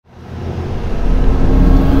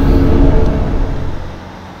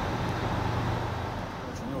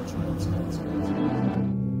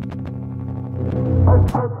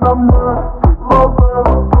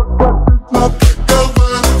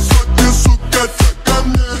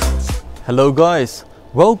Hello guys,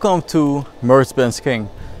 welcome to MercBenzKing.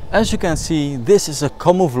 As you can see, this is a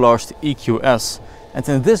camouflaged EQS, and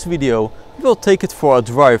in this video we will take it for a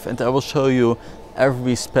drive and I will show you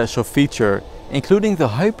every special feature, including the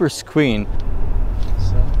HYPERSCREEN.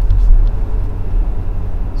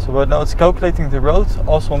 So right now it's calculating the road,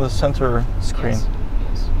 also on the center screen. Yes.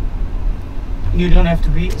 You don't have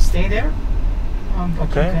to stay there, but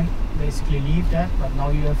you can basically leave that, but now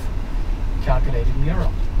you have calculated your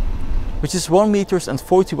road. Which is 1 meter and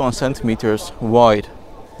 41 centimeters wide.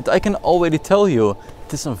 And I can already tell you,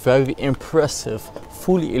 it is a very impressive,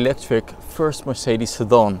 fully electric first Mercedes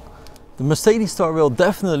sedan. The Mercedes star will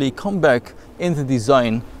definitely come back in the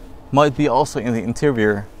design, might be also in the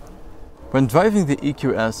interior. When driving the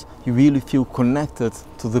EQS, you really feel connected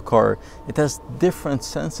to the car. It has different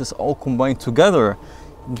senses all combined together,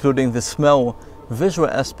 including the smell, visual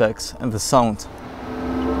aspects and the sound.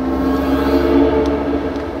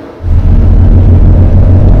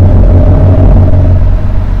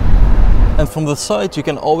 And from the side you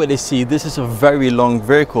can already see this is a very long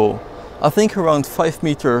vehicle. I think around 5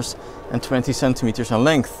 meters and 20 centimeters in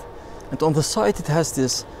length. And on the side it has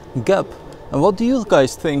this gap. And what do you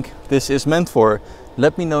guys think this is meant for?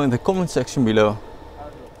 Let me know in the comment section below.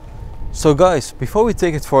 So guys, before we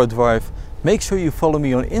take it for a drive, make sure you follow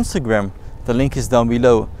me on Instagram. The link is down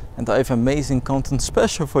below. And I have amazing content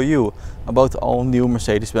special for you about all new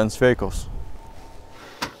Mercedes-Benz vehicles.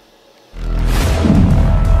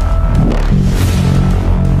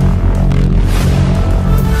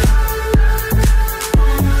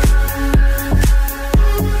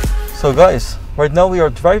 So guys, right now we are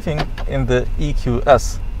driving in the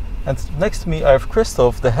EQS, and next to me I have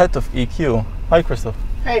Christoph, the head of EQ. Hi Christoph.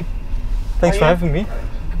 Hey. Thanks for having me.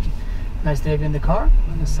 Nice to have you in the car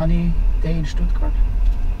on a sunny day in Stuttgart.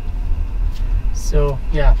 So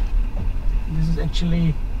yeah, this is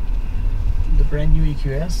actually the brand new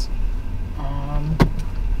EQS.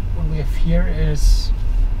 What we have here is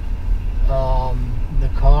the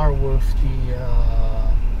car with the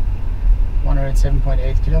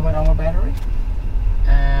 107.8 kilowatt hour battery,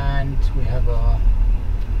 and we have a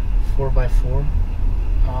 4x4,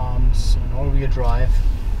 so an all-wheel drive,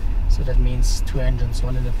 so that means 2 engines,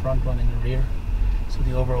 one in the front, one in the rear. So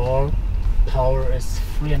the overall power is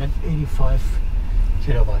 385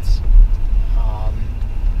 kilowatts.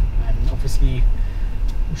 And obviously,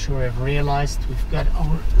 I'm sure you've realized we've got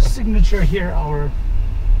our signature here, our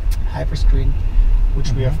HYPERSCREEN,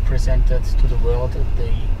 which we have presented to the world at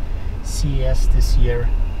the CES this year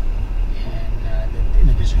in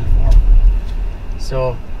a digital form.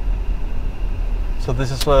 So this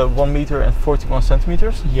is 1 meter and 41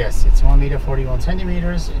 centimeters? Yes, it's 1 meter 41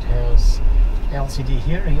 centimeters. It has LCD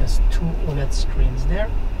here. It has 2 OLED screens there.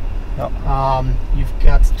 Yep. You've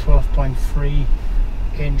got 12.3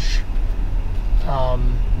 inch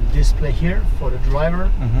display here for the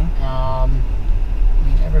driver. I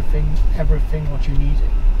mean everything what you need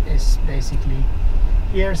is basically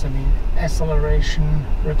here. So I mean acceleration,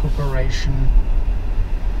 recuperation,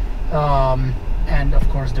 and of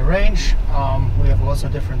course the range. We have also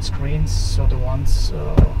different screens, so the ones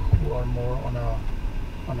who are more on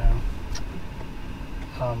a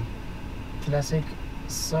classic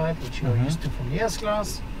side, which you're used to from the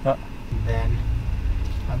S-Class, then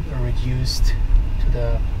reduced to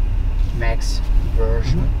the Max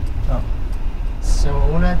version. So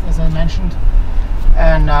OLED, as I mentioned,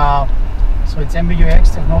 and so it's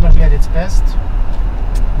MBUX technology at its best.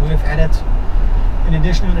 We have added an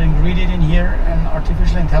additional ingredient in here, an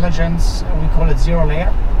artificial intelligence. We call it zero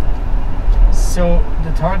layer. So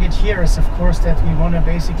the target here is, of course, that we want to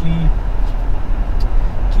basically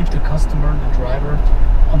keep the customer, the driver,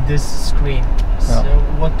 on this screen. So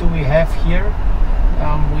what do we have here?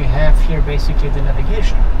 We have here basically the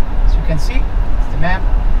navigation. As you can see, it's the map.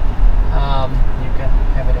 You can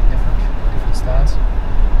have it in different styles.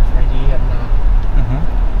 3D and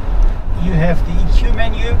you have the EQ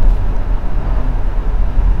menu,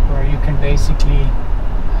 where you can basically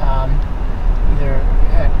either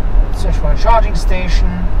search for a charging station,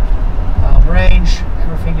 range,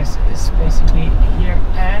 everything is basically here,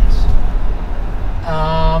 and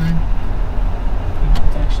you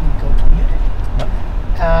can actually go to it.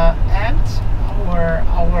 And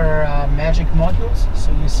our magic modules,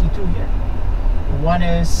 so you see 2 here. One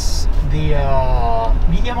is the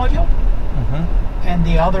media module, and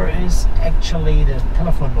the other is actually the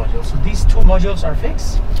telephone module. So these 2 modules are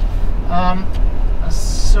fixed.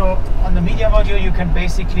 So on the media module you can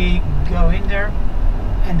basically go in there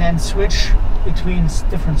and then switch between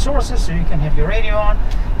different sources, so you can have your radio on,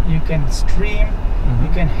 you can stream, you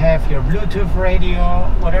can have your Bluetooth radio,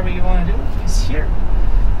 whatever you want to do is here.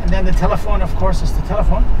 And then the telephone, of course, is the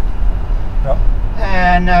telephone.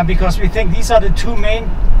 And because we think these are the two main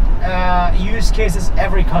use cases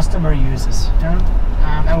every customer uses.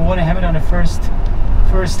 And we want to have it on the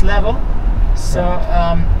first level, so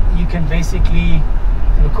you can basically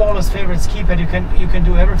call us favorites keypad. You can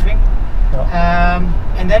do everything.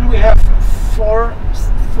 And then we have four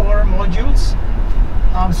modules,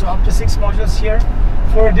 so up to 6 modules here,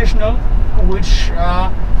 4 additional, which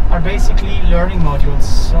are basically learning modules.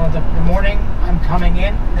 So the morning I'm coming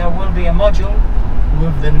in, there will be a module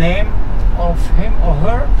with the name of him or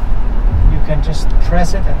her. You can just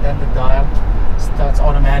press it and then the dial starts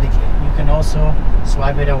automatically. You can also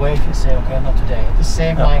swipe it away if you say, okay, not today. The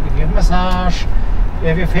same like if you have massage, you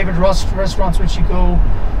have your favorite restaurants which you go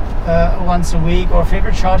once a week, or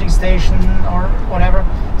favorite charging station or whatever.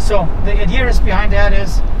 So the idea is behind that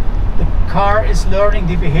is the car is learning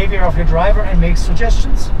the behavior of your driver and makes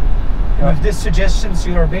suggestions. And with these suggestions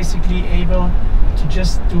you are basically able to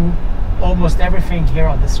just do almost everything here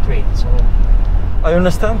on the screen. So I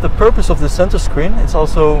understand the purpose of the center screen. It's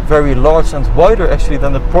also very large and wider actually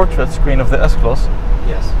than the portrait screen of the S-Class.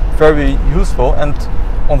 Yes. Very useful. And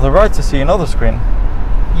on the right I see another screen.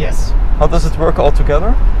 Yes. How does it work all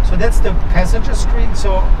together? So that's the passenger screen.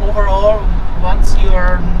 So overall, once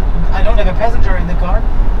I don't have a passenger in the car,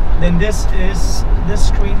 then this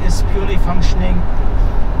screen is purely functioning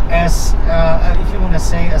as, if you want to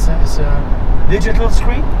say, as a digital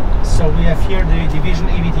screen. So we have here the Vision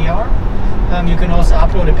AVTR. You can also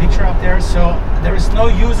upload a picture up there. So there is no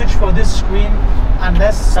usage for this screen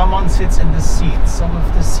unless someone sits in the seat. So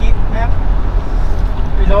with the seat map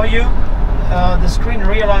below you, the screen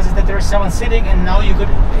realizes that there is someone sitting, and now you could,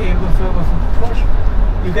 with a push,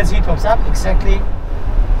 you can see it pops up exactly.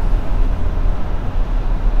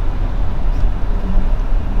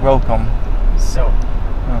 Welcome. So,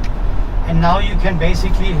 and now you can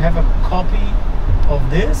basically have a copy of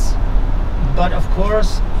this, but of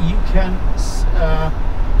course you can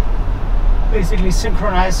basically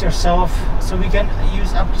synchronize yourself. So we can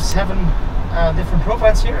use up to 7 different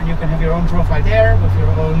profiles here, and you can have your own profile there with your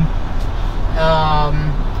own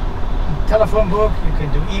telephone book. You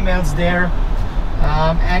can do emails there.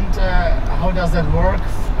 And how does that work?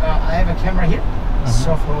 I have a camera here.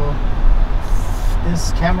 So for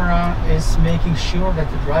this camera is making sure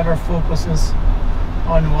that the driver focuses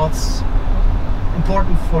on what's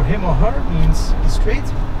important for him or her, means the street.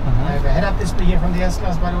 I have a head-up display here from the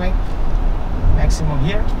S-Class, by the way, maximum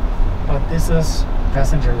here, but this is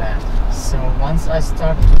passenger land. So once I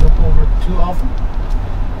start to look over too often,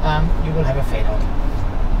 you will have a fade out.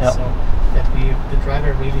 So that the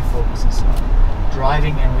driver really focuses on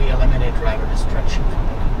driving, and we eliminate driver distraction from the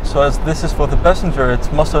car. So as this is for the passenger,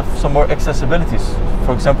 it must have some more accessibilities.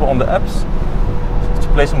 For example, on the apps, to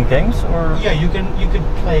play some games, or yeah, you could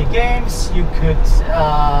play games. You could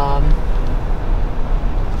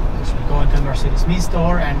actually go into the Mercedes Me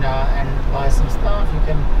store and buy some stuff. You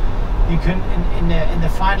can in the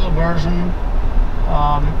final version,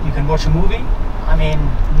 you can watch a movie. I mean,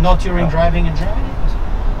 not during driving in Germany.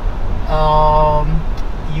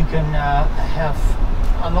 You can have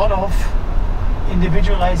a lot of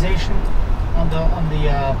individualization on the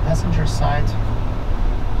passenger side,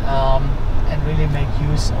 and really make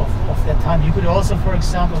use of that time. You could also, for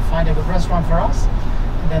example, find a good restaurant for us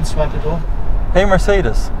and then swipe it over. Hey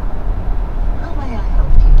Mercedes. How may I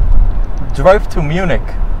help you? Drive to Munich.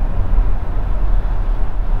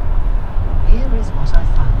 Here is what I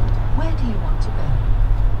found. Where do you want to go?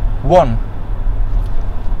 1.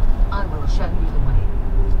 I will show you the way.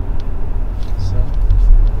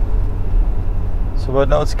 So right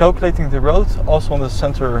now it's calculating the road, also on the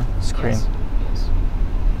center screen. Yes.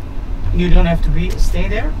 You don't have to stay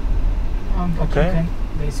there, but you can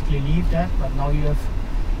basically leave that. But now you have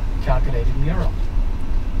calculated your road.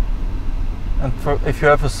 And if you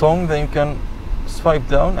have a song, then you can swipe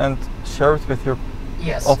down and share it with your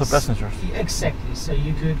other passengers. Exactly. So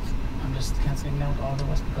you could. I'm just cancelling out all the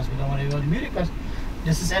rest because we don't want to go to music. But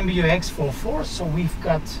this is MBUX 4.4, so we've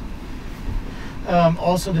got.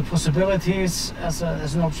 Also the possibilities as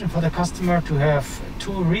an option for the customer to have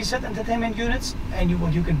 2 reset entertainment units, and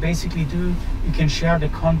what you can basically do, you can share the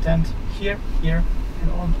content here,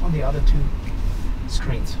 and on the other 2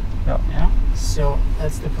 screens. So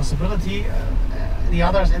that's the possibility. The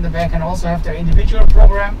others in the back can also have their individual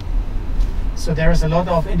program, so there is a lot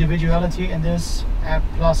of individuality in this app,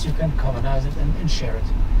 plus you can commonize it and share it.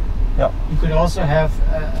 You could also have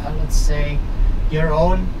let's say your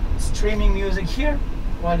own streaming music here,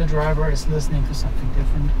 while the driver is listening to something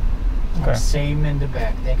different. Okay. Same in the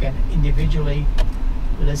back. They can individually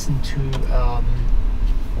listen to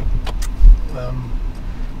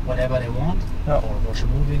whatever they want, or watch a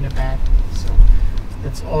movie in the back. So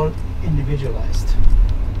that's all individualized.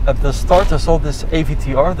 At the start I saw this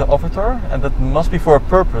AVTR, the avatar, and that must be for a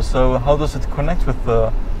purpose. So how does it connect with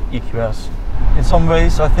the EQS? In some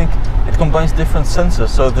ways I think it combines different senses,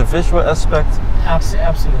 so the visual aspect,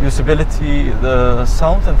 absolutely, usability, the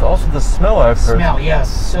sound, and also the smell I've heard. Smell, yes.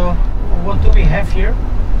 So what do we have here?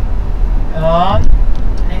 An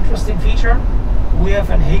interesting feature. We have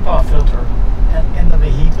an HEPA filter in the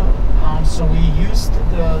vehicle. So we used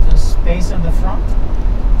the space in the front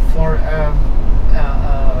for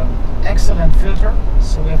excellent filter.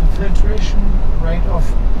 So we have a filtration rate of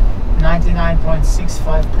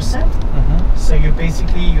 99.65%. So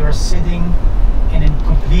you're sitting in a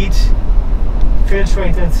complete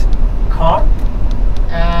filtrated car,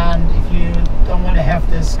 and if you don't want to have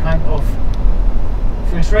this kind of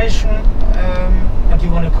filtration, but you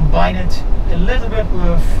want to combine it a little bit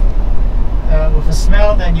with a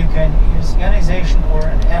smell, then you can use ionization or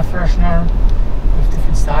an air freshener with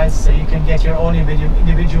different styles, so you can get your own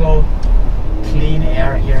individual clean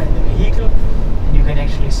air here in the vehicle, and you can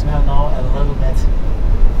actually smell now a little bit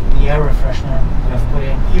the air refreshener we have put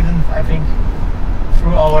in, even I think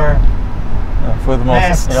through our for the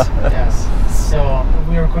masks. Yes. So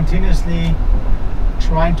we are continuously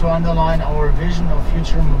trying to underline our vision of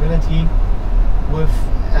future mobility with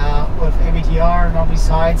AVTR. Now,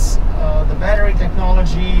 besides the battery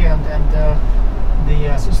technology and the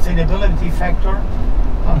sustainability factor,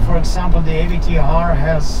 for example, the AVTR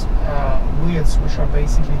has wheels which are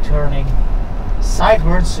basically turning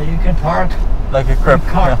sideways, so you can park like a crab.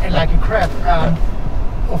 Like a crab.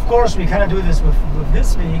 Of course, we cannot do this with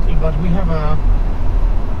this vehicle, but we have a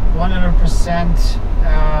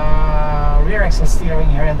 100% rear axle steering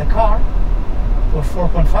here in the car with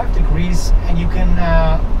 4.5 degrees, and you can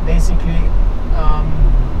basically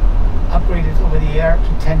upgrade it over the air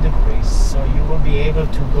to 10 degrees. So you will be able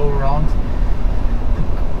to go around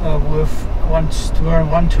with one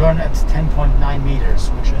turn at 10.9 meters,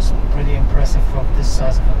 which is pretty impressive for this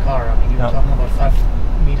size of a car. I mean, you're talking about 5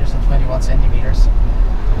 meters and 21 centimeters.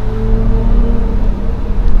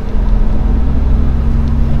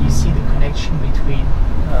 And you see the connection between,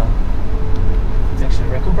 it's actually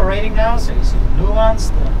recuperating now, so you see the blue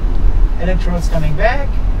ones, the electrodes coming back,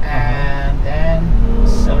 and then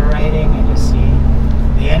accelerating, and you see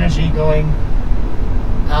the energy going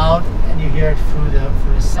out, and you hear it through the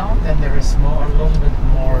sound. Then there is a little bit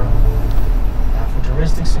more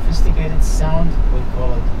futuristic, sophisticated sound. We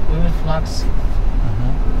call it wheel flux.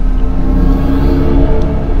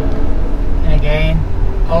 And again,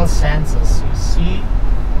 all senses you see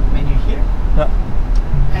when you hear.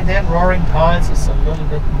 And then roaring pulse is a little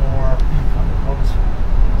bit more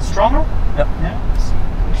stronger. Yeah, it's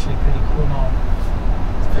actually pretty cool now.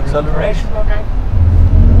 Acceleration, okay.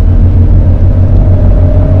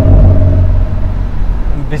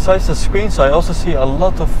 Besides the screens, I also see a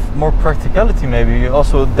lot of more practicality. Maybe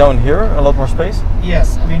also down here, a lot more space.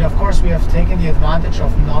 Yes, I mean, of course, we have taken the advantage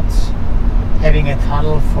of not having a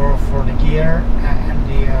tunnel for the gear and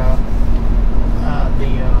the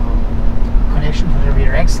connection to the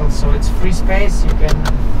rear axle. So it's free space. You can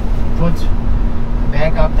put a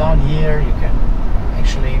backup down here. You can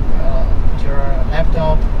actually put your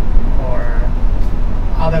laptop or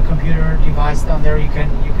other computer device down there. You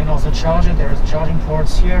can also charge it. There's charging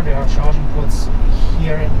ports here. There are charging ports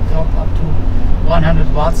here at the top up to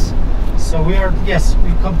 100 watts. So we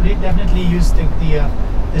definitely use the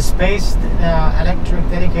space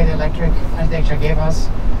dedicated electric architecture gave us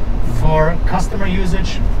for customer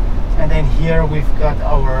usage. And then here we've got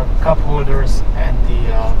our cup holders and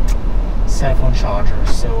the cell phone charger.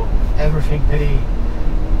 So everything pretty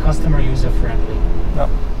customer user friendly. Yeah.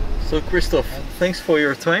 So Christoph, thanks for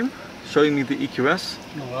your time showing me the EQS.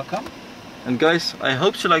 You're welcome. And guys, I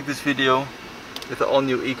hope you like this video with the all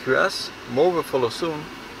new EQS. More will follow soon.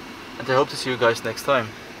 And I hope to see you guys next time.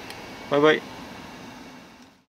 Bye bye.